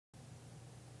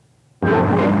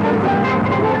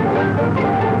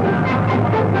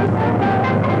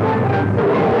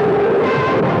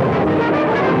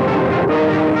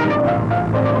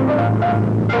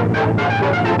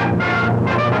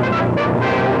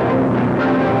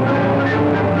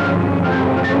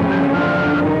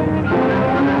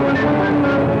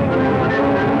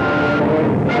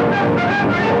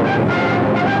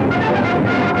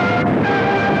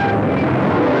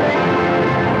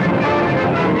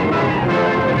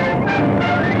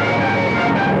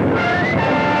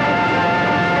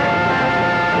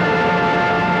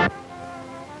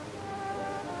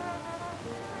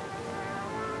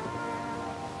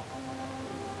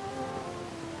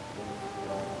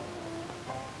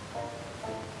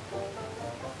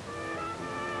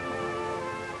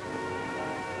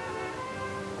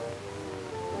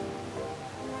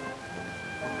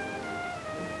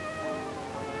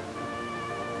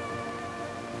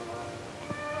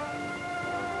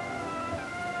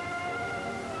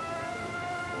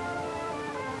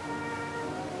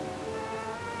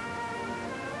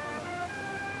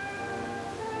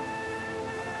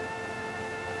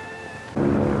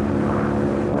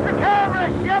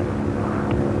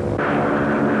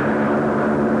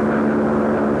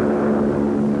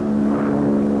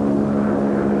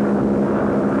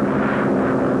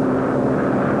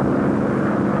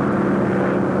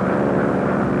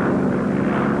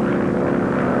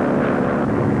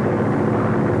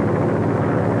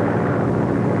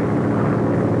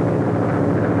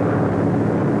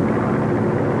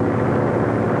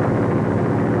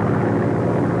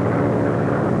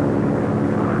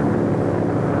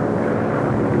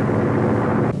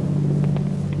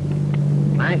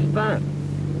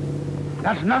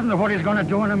That's nothing to what he's gonna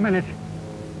do in a minute.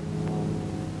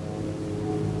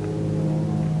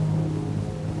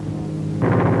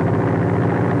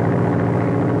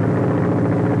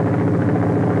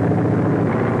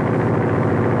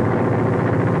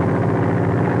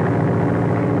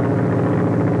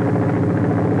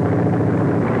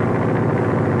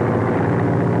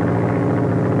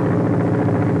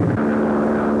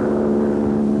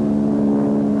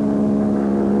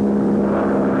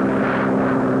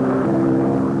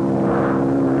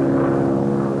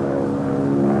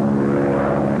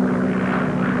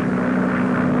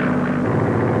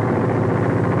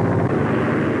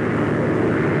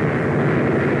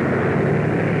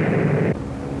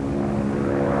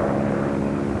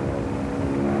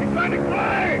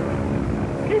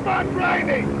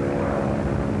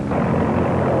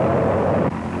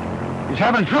 He's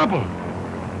having trouble.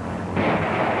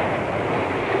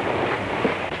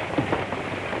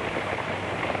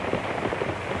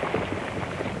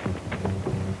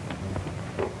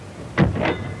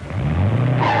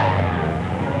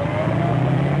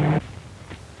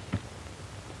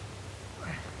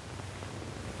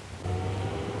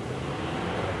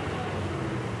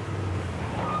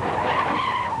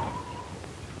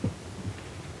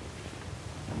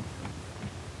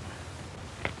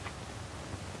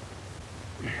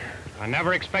 I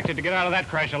never expected to get out of that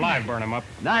crash alive, Burnham up.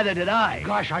 Neither did I.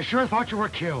 Gosh, I sure thought you were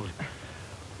killed.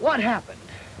 What happened?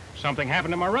 Something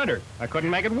happened to my rudder. I couldn't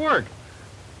make it work.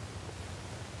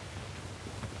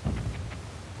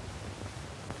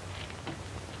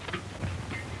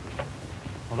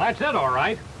 Well, that's it, all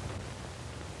right.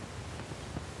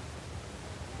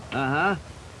 Uh-huh.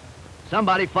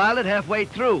 Somebody filed it halfway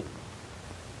through.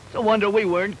 It's a wonder we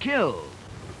weren't killed.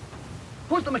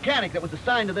 Who's the mechanic that was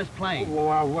assigned to this plane?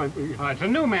 It's a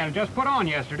new man who just put on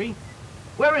yesterday.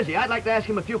 Where is he? I'd like to ask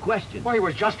him a few questions. Well, he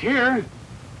was just here.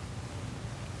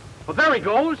 Well, there he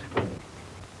goes.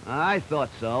 I thought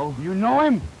so. You know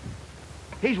him?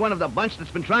 He's one of the bunch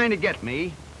that's been trying to get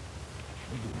me.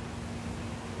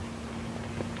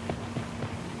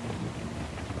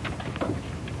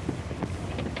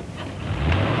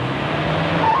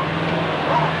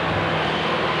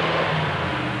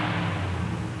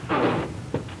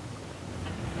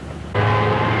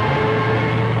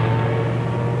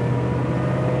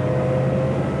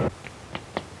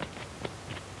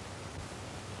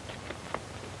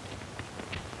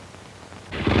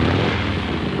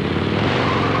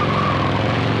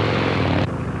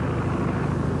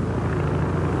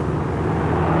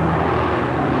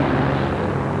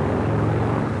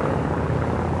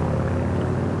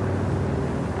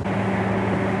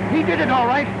 He did it all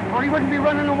right, or he wouldn't be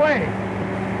running away.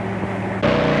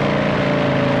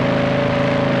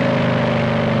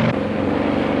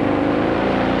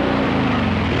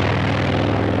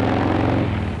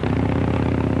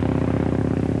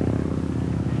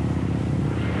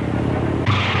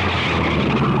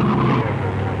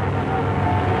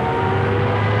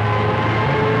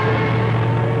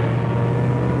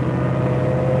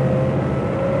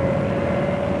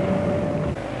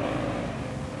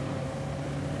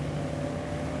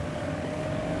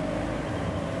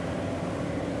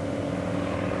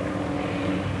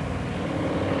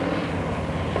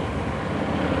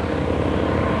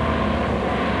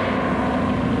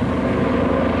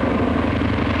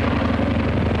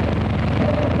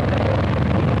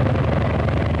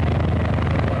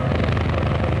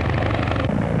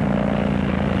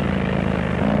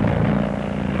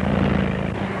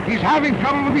 He's having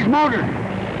trouble with his motor.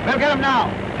 We'll get him now.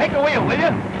 Take the wheel, will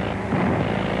you?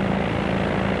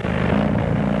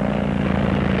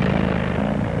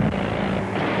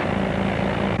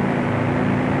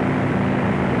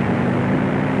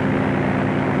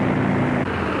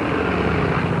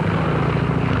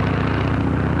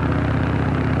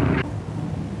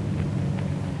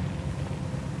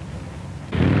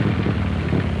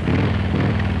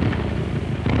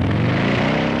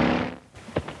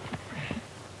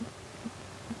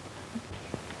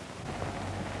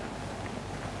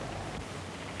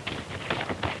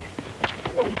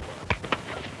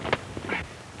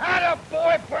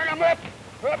 Boy, burn him up!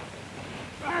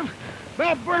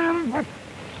 Burn him up!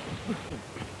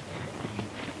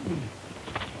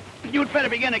 You'd better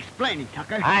begin explaining,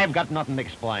 Tucker. I've got nothing to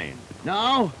explain.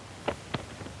 No?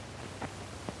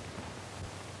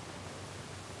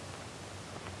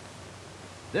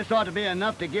 This ought to be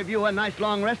enough to give you a nice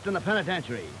long rest in the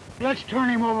penitentiary. Let's turn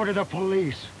him over to the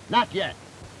police. Not yet.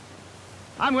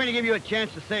 I'm going to give you a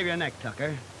chance to save your neck,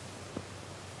 Tucker.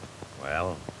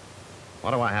 Well,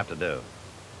 what do I have to do?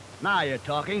 Now you're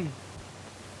talking.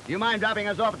 Do you mind dropping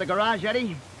us off at the garage,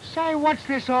 Eddie? Say, what's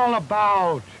this all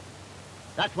about?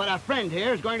 That's what our friend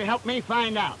here is going to help me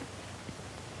find out.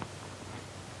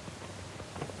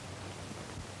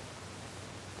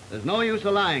 There's no use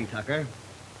of lying, Tucker.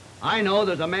 I know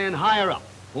there's a man higher up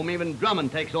whom even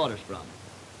Drummond takes orders from.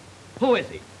 Who is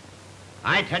he?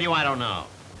 I tell you I don't know.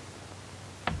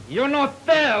 You no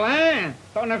tell, eh?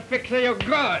 Don't fix your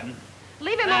gun.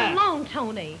 Leave him alone,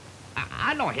 Tony.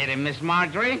 I don't hit him, Miss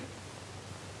Marjorie.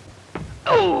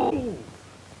 Oh!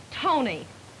 Tony.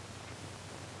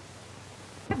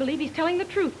 I believe he's telling the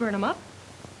truth, burn him up.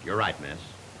 You're right, miss.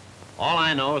 All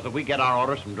I know is that we get our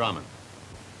orders from Drummond.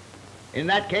 In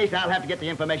that case, I'll have to get the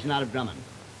information out of Drummond.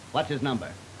 What's his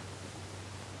number?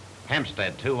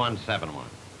 Hempstead 2171.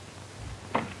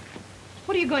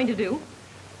 What are you going to do?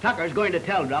 Tucker's going to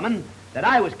tell Drummond that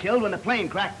I was killed when the plane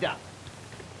cracked up.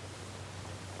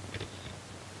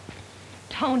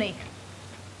 Tony.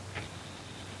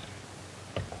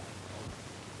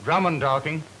 Drummond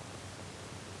talking.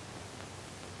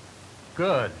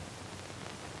 Good.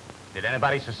 Did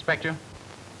anybody suspect you?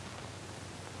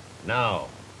 No.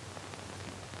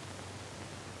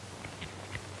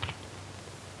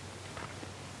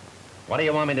 What do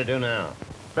you want me to do now?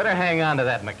 Better hang on to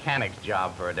that mechanic's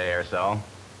job for a day or so.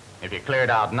 If you cleared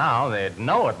out now, they'd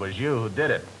know it was you who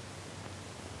did it.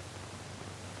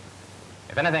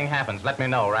 If anything happens, let me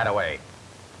know right away.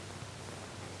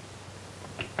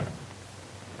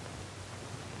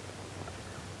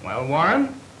 Well,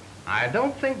 Warren, I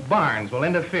don't think Barnes will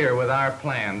interfere with our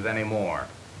plans anymore.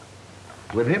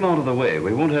 With him out of the way,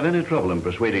 we won't have any trouble in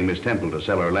persuading Miss Temple to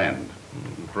sell her land.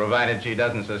 Provided she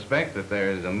doesn't suspect that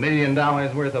there's $1 million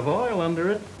worth of oil under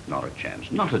it. Not a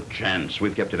chance. Not a chance.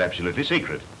 We've kept it absolutely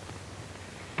secret.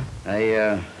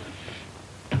 I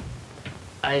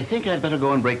think I'd better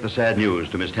go and break the sad news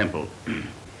to Miss Temple.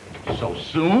 So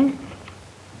soon?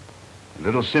 A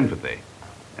little sympathy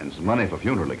and some money for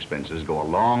funeral expenses go a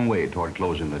long way toward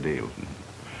closing the deal.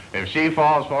 If she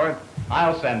falls for it,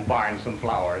 I'll send Barnes some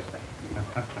flowers.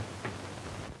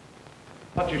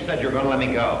 Thought you said you were going to let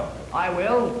me go. I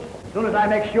will, as soon as I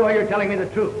make sure you're telling me the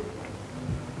truth.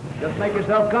 Just make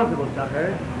yourself comfortable,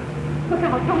 Tucker. Look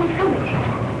out, someone's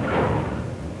coming.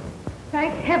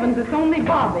 Thank heavens, it's only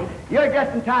Bobby. You're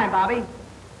just in time, Bobby.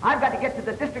 I've got to get to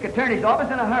the district attorney's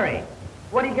office in a hurry.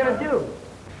 What are you going to do?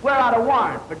 Swear out a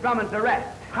warrant for Drummond's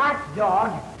arrest. Hot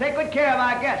dog. Take good care of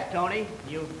our guest, Tony.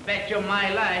 You bet you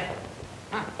my life.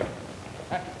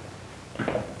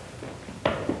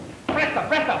 Presto,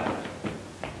 presto.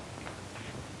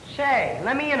 Say,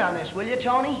 let me in on this, will you,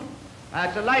 Tony?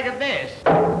 That's the light of this.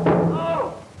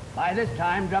 Oh! By this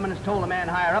time, Drummond has told the man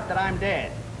higher up that I'm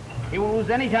dead. He won't lose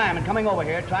any time in coming over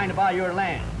here trying to buy your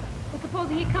land. Well,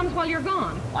 supposing he comes while you're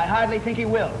gone. I hardly think he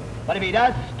will. But if he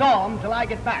does, stall him till I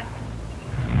get back.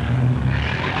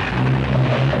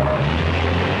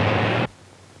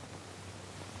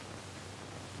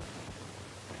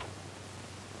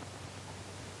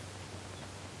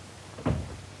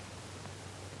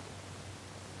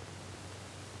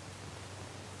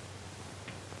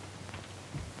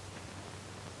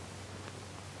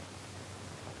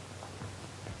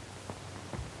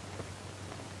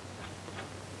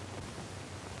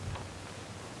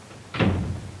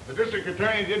 The district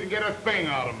attorney didn't get a thing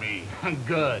out of me.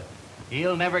 Good.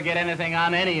 He'll never get anything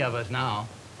on any of us now.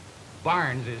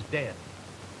 Barnes is dead.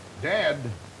 Dead?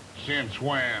 Since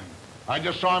when? I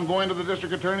just saw him go into the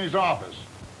district attorney's office.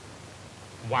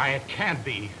 Why, it can't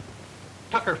be.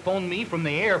 Tucker phoned me from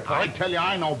the airport. I tell you,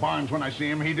 I know Barnes when I see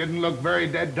him. He didn't look very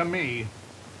dead to me.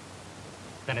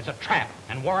 Then it's a trap,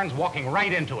 and Warren's walking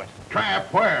right into it.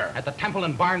 Trap where? At the Temple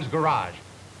and Barnes garage.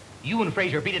 You and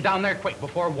Frazier beat it down there quick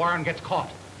before Warren gets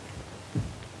caught.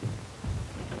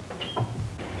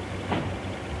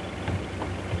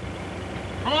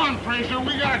 Come on, Frazier,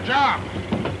 we got a job.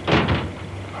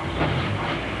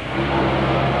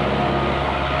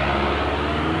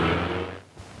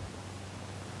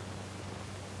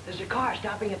 There's a car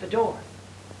stopping at the door.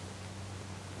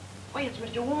 Why, it's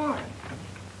Mr. Warren.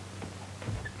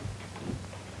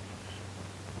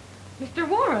 Mr.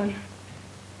 Warren.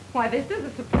 Why, this is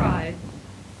a surprise.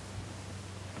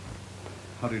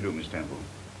 How do you do, Miss Temple?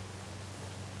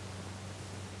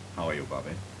 How are you,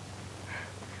 Bobby?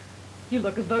 You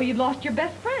look as though you'd lost your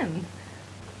best friend.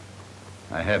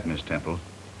 I have, Miss Temple.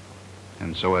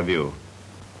 And so have you.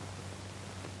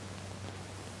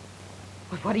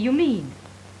 Well, what do you mean?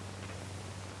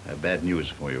 I have bad news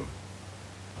for you.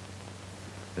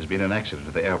 There's been an accident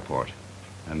at the airport,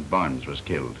 and Barnes was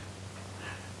killed.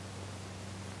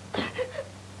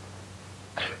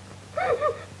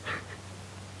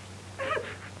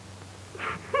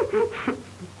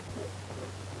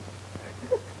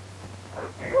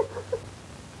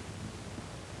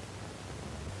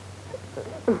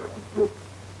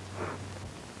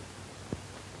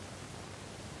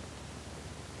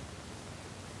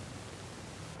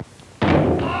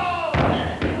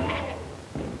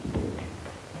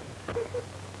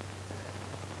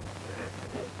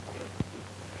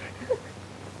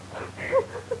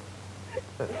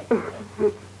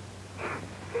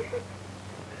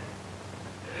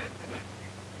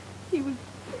 He was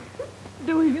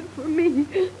doing it for me.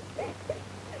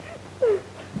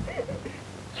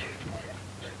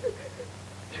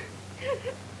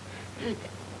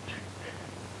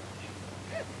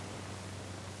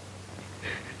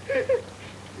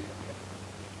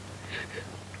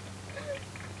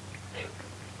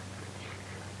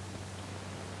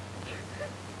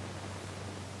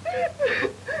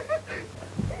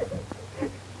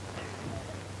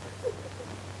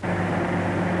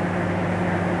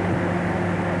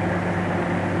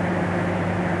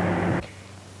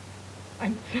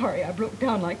 I'm sorry I broke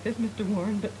down like this, Mr.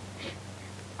 Warren, but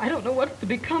I don't know what's to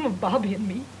become of Bobby and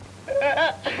me.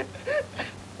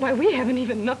 Why, we haven't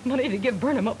even enough money to give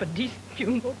Burnham up a decent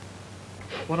funeral.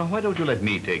 Well, now, why don't you let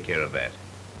me take care of that?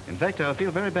 In fact, I'll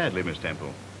feel very badly, Miss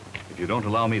Temple, if you don't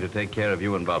allow me to take care of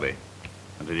you and Bobby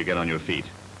until you get on your feet.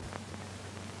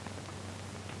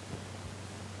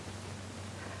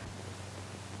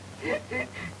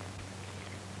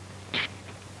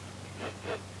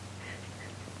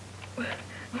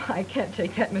 I can't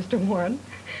take that, Mr. Warren.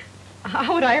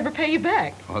 How would I ever pay you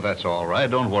back? Oh, that's all right.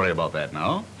 Don't worry about that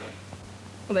now.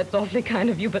 Well, that's awfully kind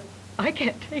of you, but I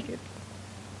can't take it.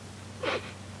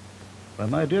 Well,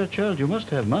 my dear child, you must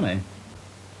have money.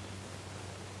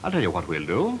 I'll tell you what we'll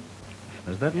do.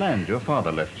 There's that land your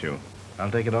father left you.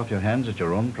 I'll take it off your hands at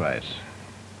your own price.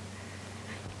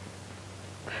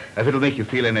 If it'll make you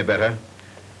feel any better,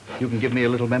 you can give me a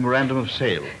little memorandum of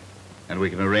sale, and we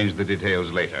can arrange the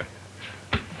details later.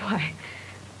 Why,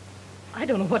 I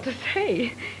don't know what to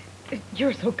say.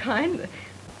 You're so kind.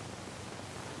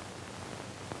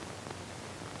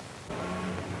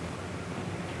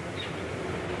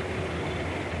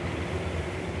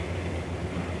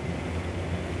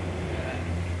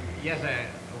 Yes,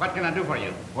 what can I do for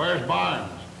you? Where's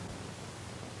Barnes?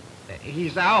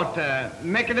 He's out,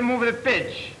 making a move at the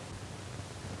pitch.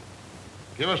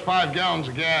 Give us 5 gallons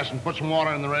of gas and put some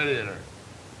water in the radiator.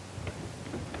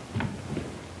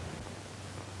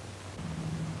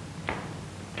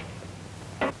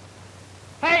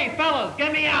 Hey, fellas,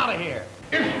 get me out of here.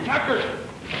 It's Tucker!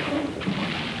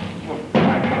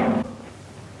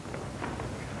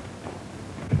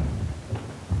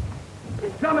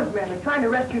 Drummond's men are trying to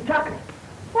rescue Tucker.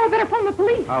 Oh, I better phone the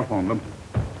police. I'll phone them.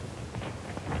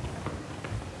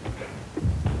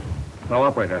 Hello,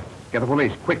 operator. Get the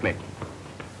police, quickly.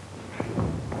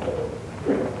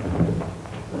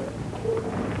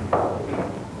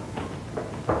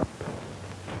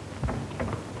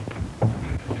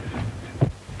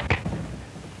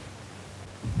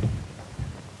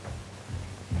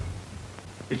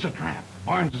 It's a trap.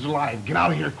 Barnes is alive. Get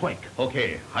out of here quick.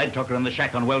 Okay, hide Tucker in the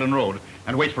shack on Weldon Road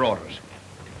and wait for orders.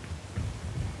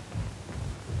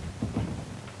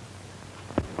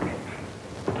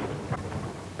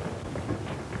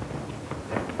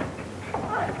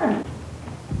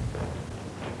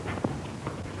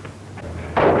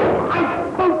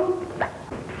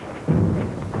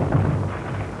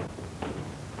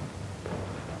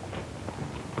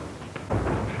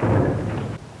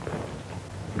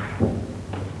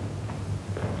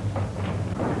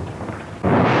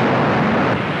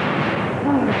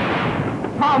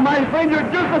 My friend, you're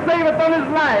just the same as on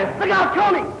his life. Look out,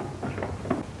 Tony!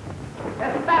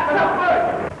 Let's back it up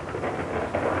first.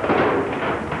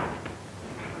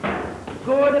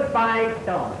 Goodbye,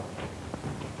 Tony.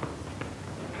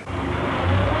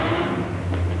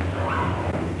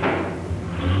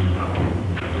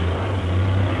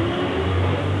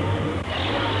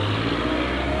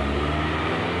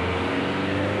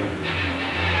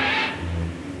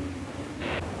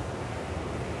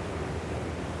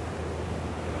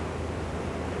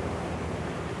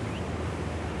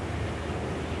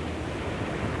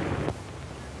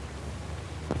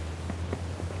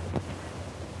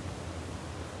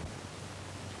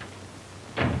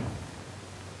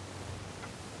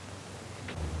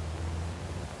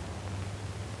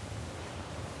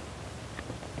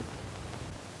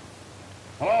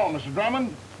 Hello, Mr.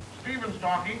 Drummond. Stevens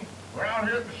talking. We're out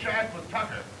here at the shack with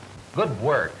Tucker. Good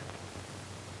work.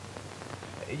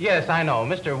 Yes, I know.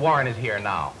 Mr. Warren is here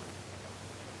now.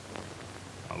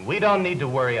 We don't need to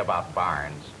worry about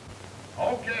Barnes.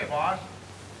 Okay, boss.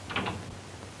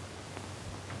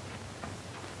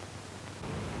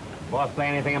 Boss say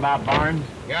anything about Barnes?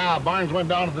 Yeah, Barnes went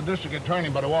down to the district attorney,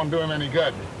 but it won't do him any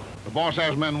good. The boss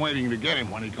has men waiting to get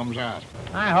him when he comes out.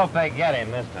 I hope they get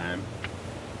him this time.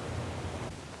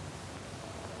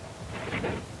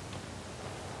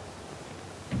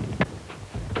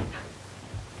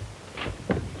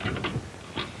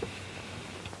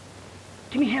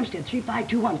 Jimmy Hampstead,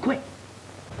 3521, quick.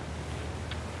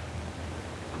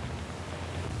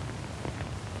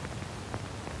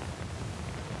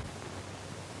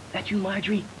 That you,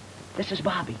 Marjorie? This is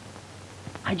Bobby.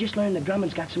 I just learned that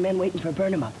Drummond's got some men waiting for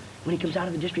Burnham up when he comes out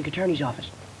of the district attorney's office.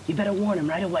 You better warn him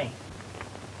right away.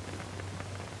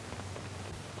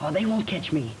 Oh, they won't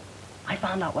catch me. I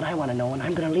found out what I want to know, and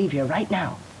I'm going to leave here right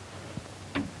now.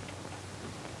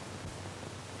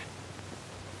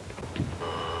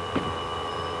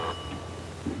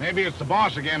 Maybe it's the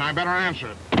boss again. I better answer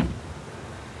it.